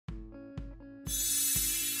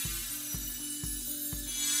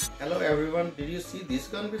Hello everyone, did you see this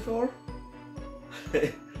gun before?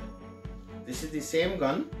 This is the same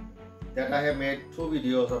gun that I have made 2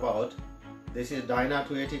 videos about. This is Dyna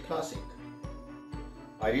 280 Classic.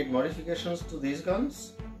 I did modifications to these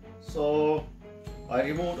guns. So I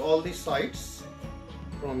removed all the sights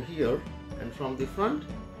from here and from the front,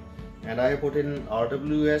 and I have put in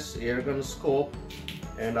RWS airgun scope,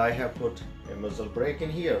 and I have put a muzzle brake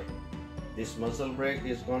in here. This muzzle brake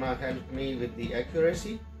is gonna help me with the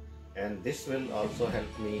accuracy, and this will also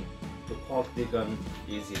help me to cock the gun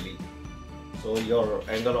easily. So your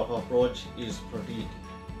angle of approach is pretty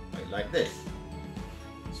like this.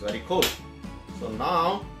 It's very cool. So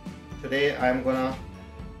now today I am gonna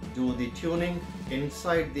do the tuning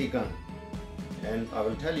inside the gun, and I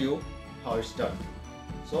will tell you how it's done.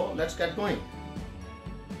 So let's get going.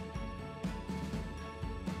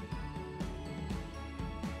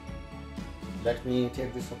 Let me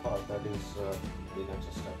take this apart. That is the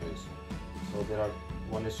next step is. So there are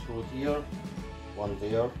one screw here, one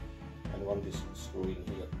there, and one this screw in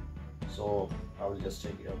here. So I will just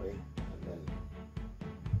take it away and then.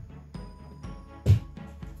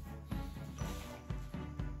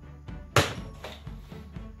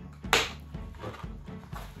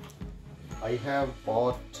 I have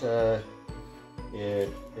bought a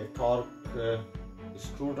torque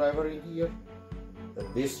screwdriver in here.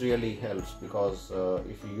 This really helps because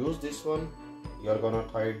if you use this one, you are gonna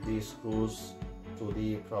tighten these screws to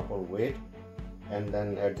the proper weight, and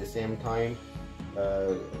then at the same time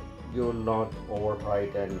you will not over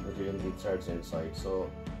tight and ruin the threads inside. So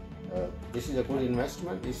this is a good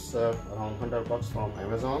investment. It's around $100 from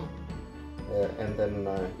Amazon, and then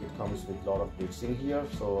it comes with a lot of bits in here,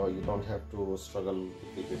 so you don't have to struggle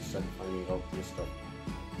with the bits and finding out this stuff.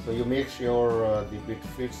 So you make sure the bit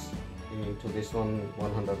fits into this one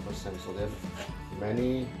 100%. So there are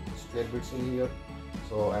many spare bits in here,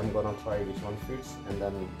 so I'm gonna try which one fits, and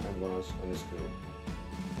then I'm gonna unscrew.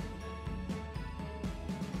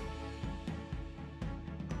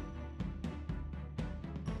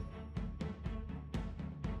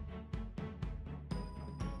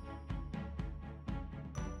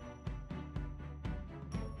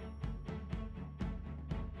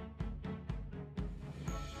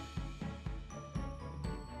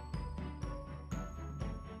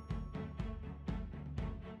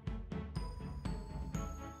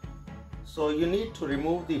 So you need to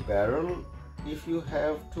remove the barrel if you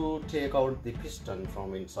have to take out the piston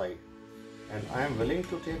from inside, and I am willing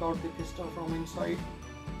to take out the piston from inside.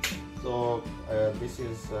 So this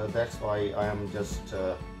is that's why I am just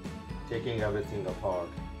taking everything apart.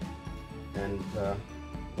 And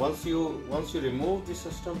once you remove the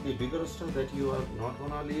stuff, the bigger stuff that you are not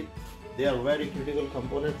gonna need, they are very critical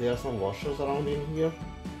components. There are some washers around in here.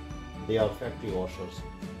 They are factory washers.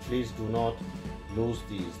 Please do not lose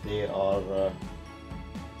these. They are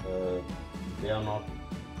not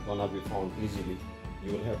gonna be found easily.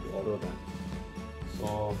 You will have to order them.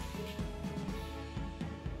 So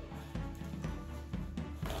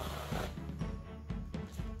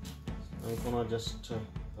I'm gonna just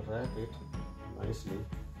wrap it nicely.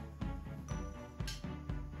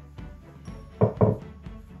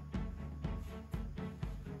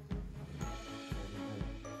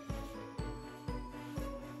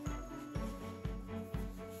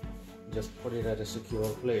 Just put it at a secure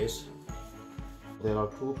place. There are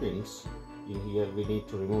 2 pins in here. We need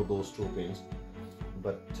to remove those 2 pins,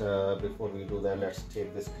 but before we do that, let's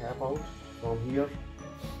take this cap out from here.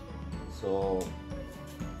 So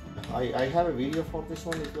I have a video for this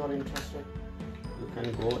one. If you are interested, you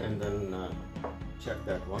can go and then check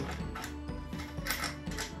that one.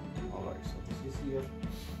 Alright, so this is here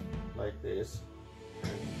like this,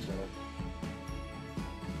 and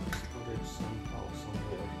let's put it somehow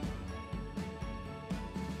somewhere.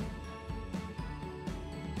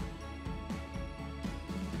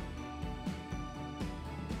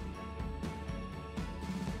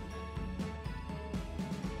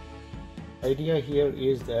 Idea here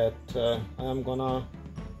is that I am gonna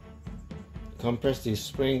compress the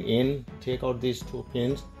spring in, take out these 2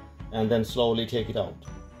 pins, and then slowly take it out.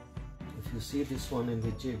 If you see this one in the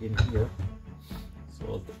jig in here,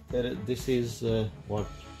 so this is what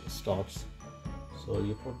stops. So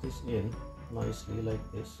you put this in nicely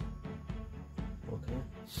like this, okay,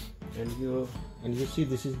 and you see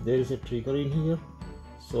there is a trigger in here,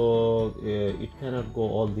 so it cannot go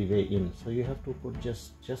all the way in. So you have to put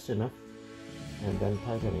just enough, and then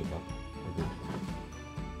tighten it up a bit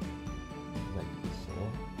like so.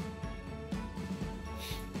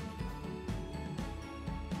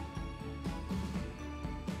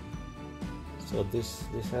 So this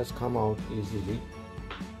has come out easily,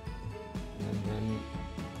 and then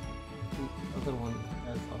other one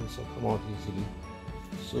has also come out easily.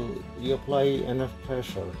 So you apply enough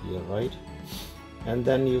pressure here, right? And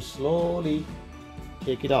then you slowly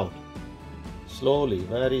take it out, slowly,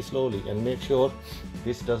 very slowly, and make sure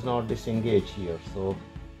this does not disengage here, so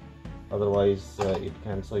otherwise it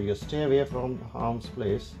can. So you stay away from harm's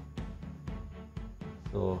place.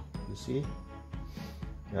 So you see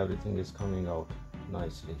everything is coming out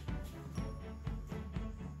nicely.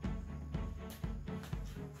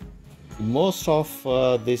 Most of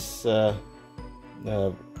this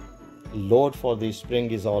load for the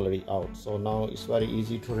spring is already out, so now it's very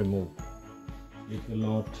easy to remove. It will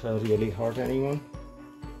not really hurt anyone.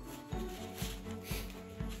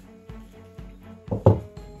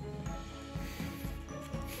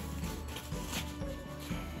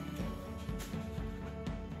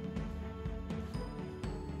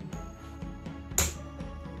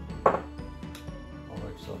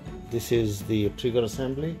 Alright, so this is the trigger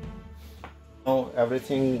assembly. Now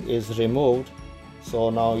everything is removed, so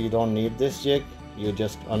now you don't need this jig. You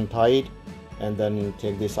just untie it and then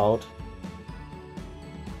take this out.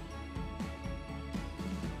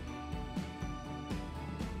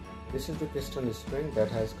 This is the piston spring that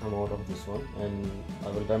has come out of this one, and I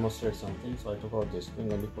will demonstrate something. So I took out this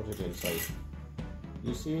spring and you put it inside.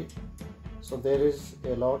 You see, so there is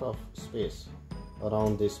a lot of space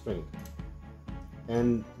around this spring,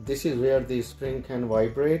 and this is where the spring can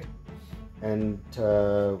vibrate, and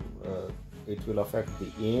it will affect the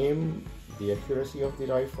aim, the accuracy of the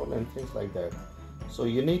rifle, and things like that. So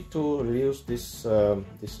you need to reduce this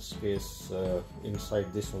this space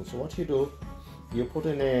inside this one. So what you do, you put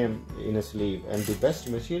in a sleeve, and the best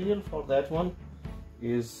material for that one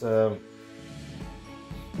is a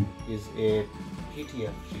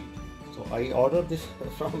PTF sheet. So I ordered this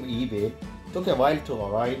from eBay. Took a while to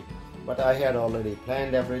arrive, but I had already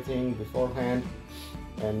planned everything beforehand,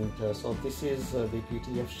 and so this is the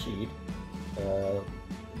PTF sheet.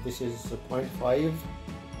 This is 0.5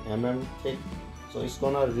 mm thick, so it's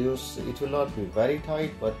gonna reduce. It will not be very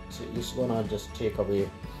tight, but it's gonna just take away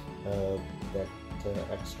that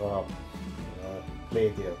extra play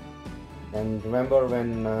there. And remember,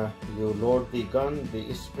 when you load the gun,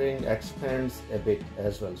 the spring expands a bit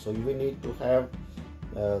as well, so you will need to have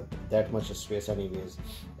that much space anyways.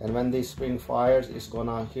 And when the spring fires, it's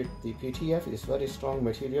gonna hit the PTF. It's very strong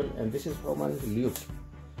material, and this is permanently lubed,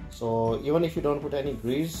 so even if you don't put any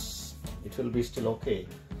grease, it will be still okay.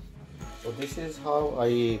 So this is how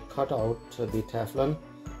I cut out the Teflon.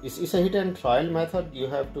 It's a hit and trial method. You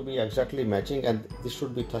have to be exactly matching, and this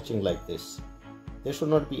should be touching like this. There should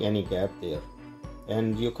not be any gap there.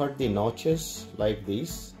 And you cut the notches like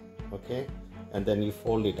these, okay, and then you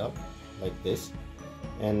fold it up like this,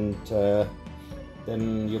 and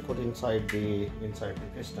then you put inside the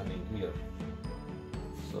piston in here.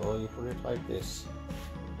 So you put it like this,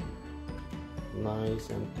 nice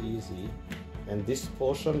and easy. And this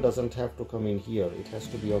portion doesn't have to come in here, it has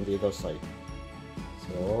to be on the other side.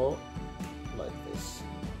 So like this,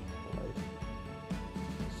 right?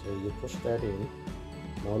 So you push that in.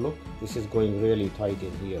 Now look, this is going really tight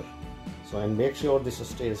in here. So, and make sure this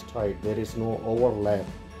stays tight, there is no overlap.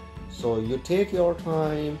 So you take your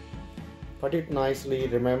time, put it nicely.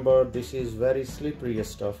 Remember, this is very slippery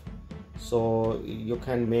stuff, so you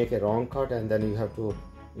can make a wrong cut and then you have to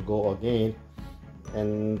go again,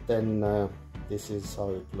 and then this is how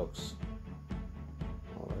it looks.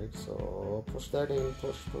 Alright, so push that in,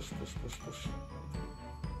 push.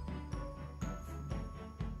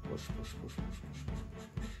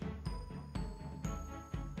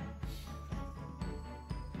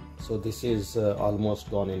 So this is almost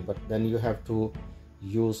gone in, but then you have to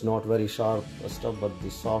use not very sharp stuff, but the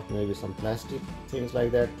soft, maybe some plastic things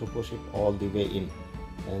like that, to push it all the way in,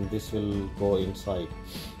 and this will go inside.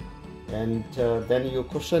 And then you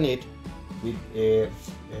cushion it with a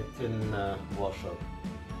thin washer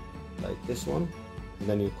like this one, and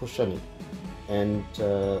then you cushion it, and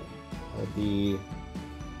the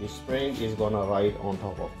spring is gonna ride on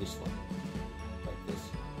top of this one like this.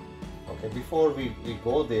 Okay, before we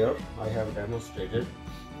go there, I have demonstrated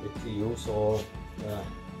it to you. So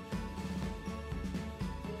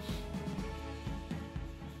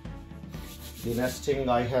the next thing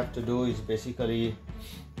I have to do is basically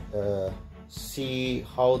see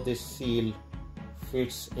how this seal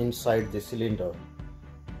fits inside the cylinder.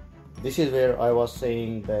 This is where I was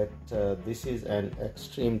saying that this is an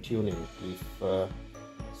extreme tuning. If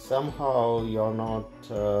somehow you're not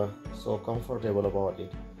so comfortable about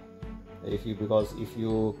it, because if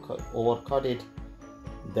you overcut it,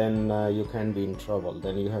 then you can be in trouble.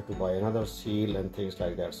 Then you have to buy another seal and things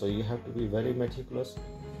like that. So you have to be very meticulous.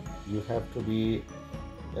 You have to be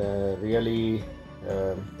really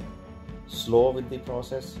slow with the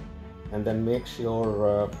process, and then make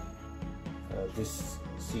sure this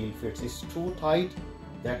seal fits. It's too tight,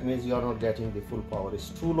 that means you are not getting the full power. It's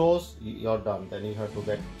too low, you're done. Then you have to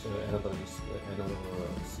get another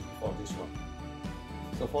seal for this one.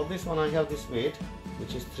 So for this one I have this weight,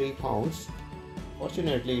 which is 3 pounds.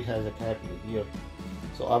 Fortunately it has a cap here.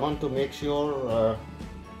 So I want to make sure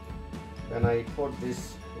when I put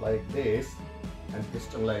this like this and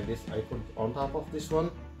piston like this, I put on top of this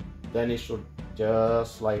one, then it should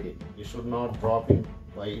just slide in. It should not drop in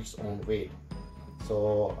by its own weight.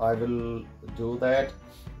 So I will do that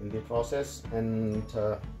in the process and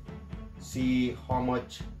see how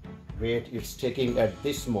much weight it's taking at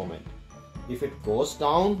this moment. If it goes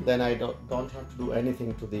down, then I don't have to do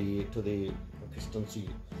anything to the piston seal.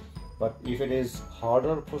 But if it is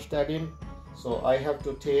harder, push that in. So I have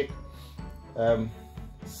to take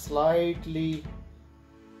slightly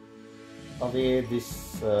away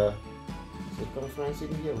this circumference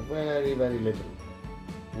in here, very little,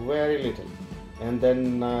 and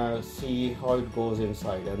then see how it goes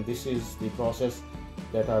inside. And this is the process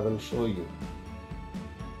that I will show you.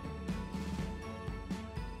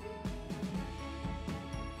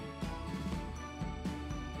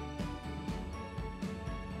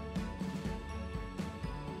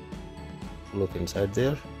 Look inside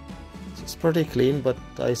there. It's pretty clean, but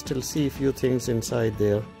I still see a few things inside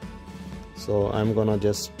there. So I'm gonna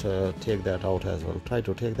just take that out as well. Try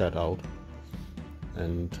to take that out.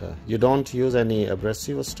 And you don't use any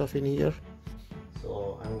abrasive stuff in here.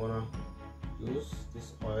 So I'm gonna use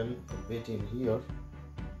this oil a bit in here,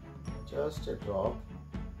 just a drop,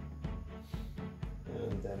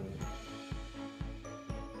 and then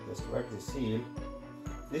just wet the seal.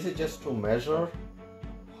 This is just to measure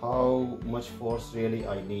how much force really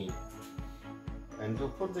I need. And to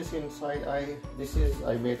put this inside, I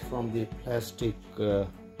made from the plastic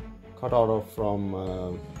cut out of from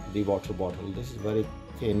the water bottle. This is very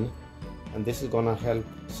thin, and this is gonna help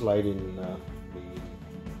slide in the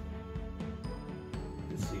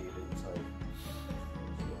seal inside. So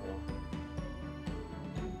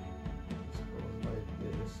just go like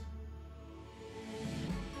this.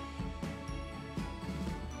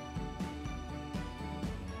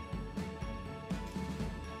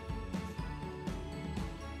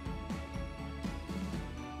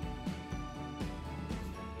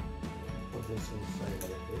 Put this inside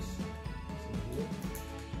like this. See here?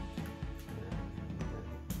 And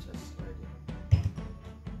just slide it.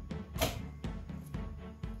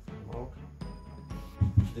 Come out.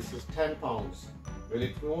 This is 10 pounds. Will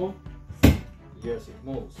it move? Yes, it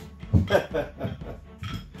moves.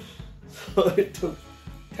 So it took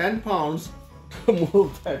 10 pounds to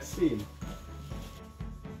move that seal.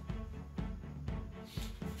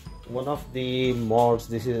 One of the mods,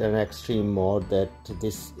 this is an extreme mod, that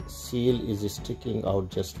this seal is sticking out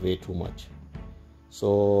just way too much.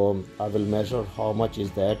 So I will measure how much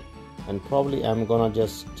is that, and probably I'm gonna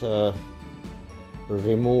just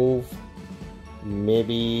remove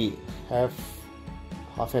maybe half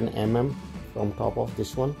an mm from top of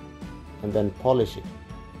this one, and then polish it.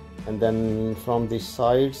 And then from the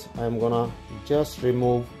sides I'm gonna just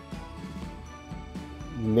remove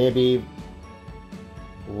maybe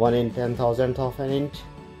 1/10,000th of an inch,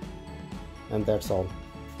 and that's all.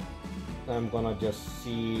 I'm gonna just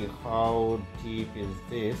see how deep is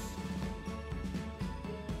this.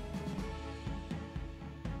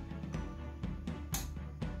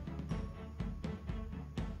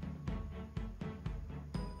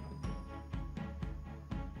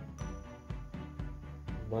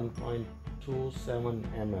 .27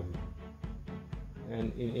 mm,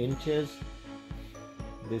 and in inches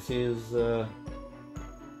this is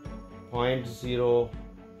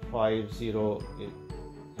 0.050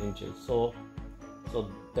 inches. So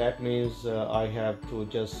that means I have to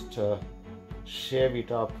just shave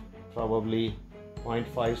it up probably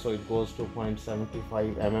 0.5, so it goes to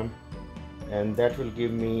 0.75 mm, and that will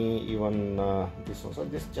give me even this one. So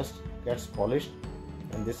this just gets polished,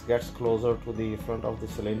 and this gets closer to the front of the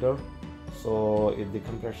cylinder, so the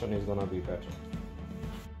compression is gonna be better.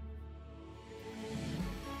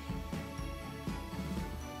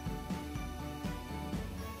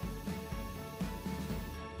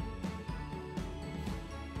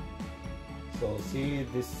 So see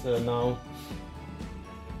this now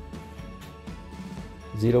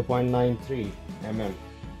 0.93 mm,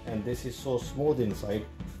 and this is so smooth inside.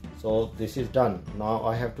 So this is done. Now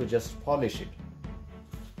I have to just polish it.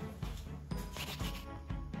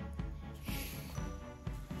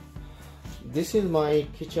 This is my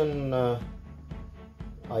kitchen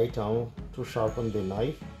item to sharpen the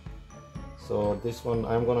knife. So this one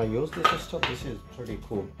I'm gonna use this stuff. This is pretty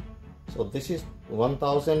cool. So this is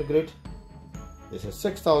 1000 grit, this is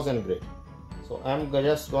 6000 grit. So I'm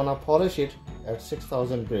just gonna polish it at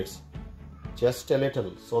 6000 grits, just a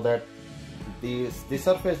little, so that the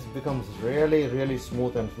surface becomes really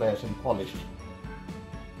smooth and flash and polished.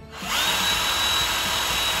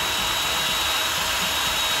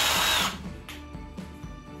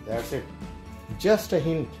 That's it, just a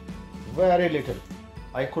hint, very little.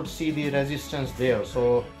 I could see the resistance there,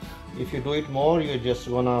 so if you do it more, you're just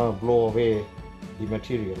gonna blow away the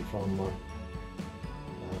material from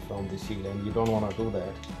the seal, and you don't want to do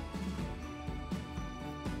that.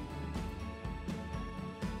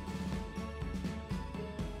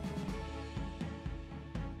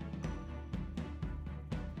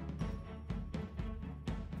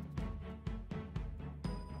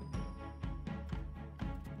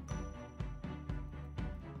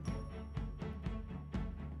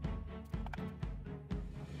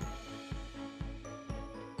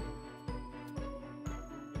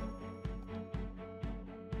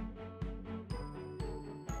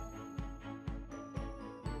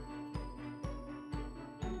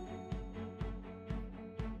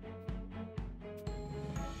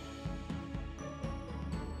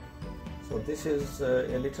 So this is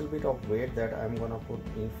a little bit of weight that I'm gonna put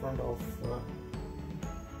in front of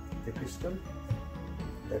the piston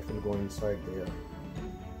that will go inside there.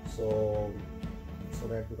 So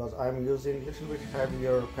that, because I'm using little bit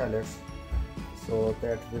heavier pellets, so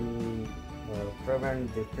that will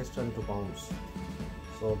prevent the piston to bounce.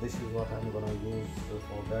 So this is what I'm gonna use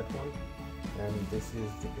for that one, and this is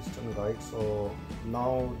the piston guide. So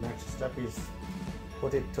now next step is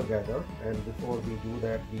put it together, and before we do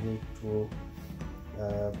that, we need to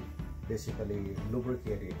basically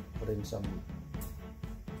lubricate it, put in some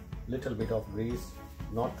little bit of grease,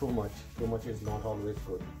 not too much. Too much is not always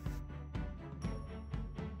good.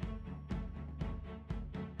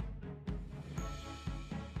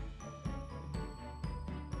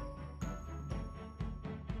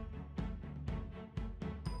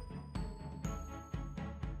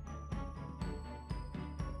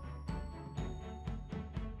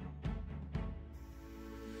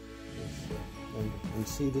 And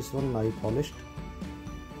see, this one I polished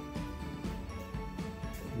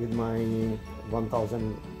with my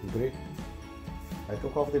 1000 grit. I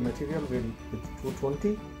took off the material with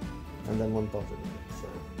 220 and then 1000 grit. So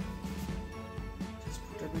just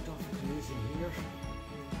put a bit of grease in here,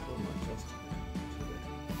 so not just a bit.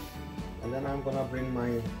 And then I'm gonna bring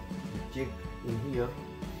my jig in here,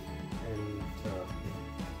 and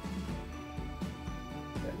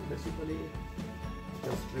then basically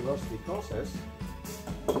just reverse the process,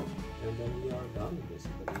 and then we are done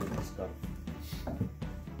basically with this gun.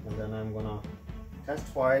 And then I'm gonna test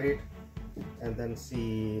fire it and then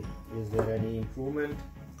see is there any improvement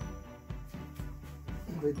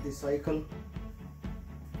with the cycle.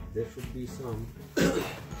 There should be some.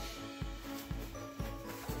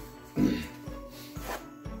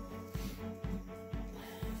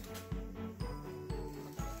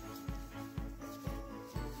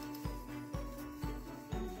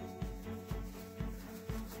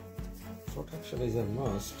 Protection is a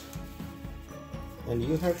must, and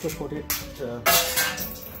you have to put it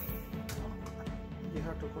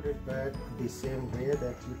back the same way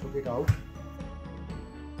that you took it out.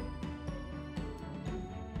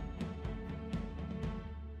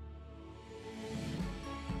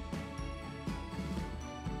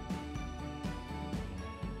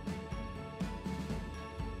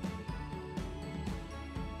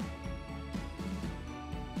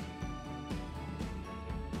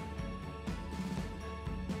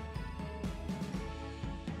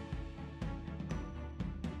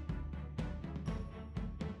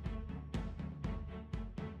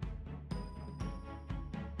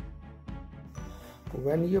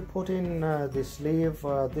 When you put in the sleeve,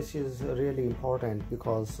 this is really important,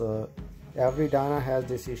 because every Dyna has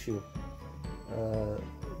this issue.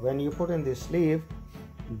 When you put in the sleeve,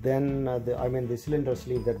 then the cylinder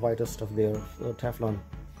sleeve, that white stuff there, Teflon,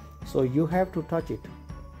 so you have to touch it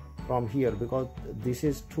from here, because this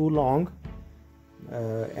is too long,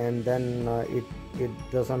 and then it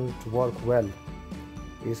doesn't work well.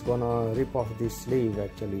 It's gonna rip off the sleeve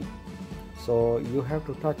actually. So you have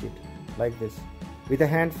to touch it like this with a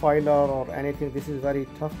hand filer or anything. This is very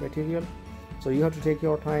tough material, so you have to take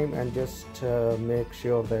your time and just make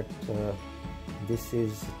sure that this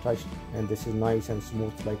is touched and this is nice and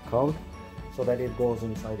smooth, like curved, so that it goes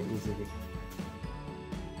inside easily.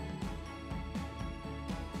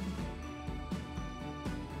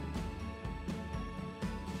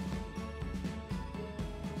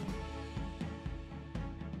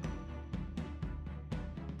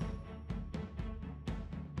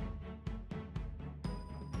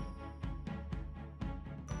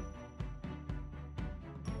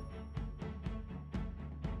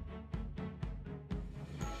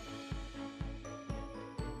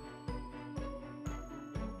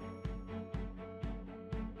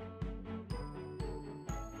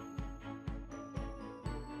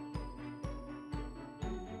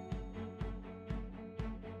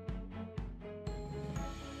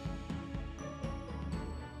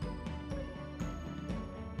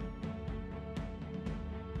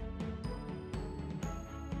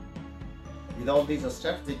 with all these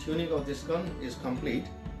steps, the tuning of this gun is complete,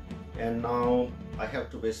 and now I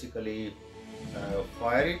have to basically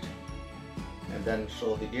fire it and then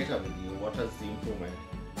show the data with you. What is the improvement?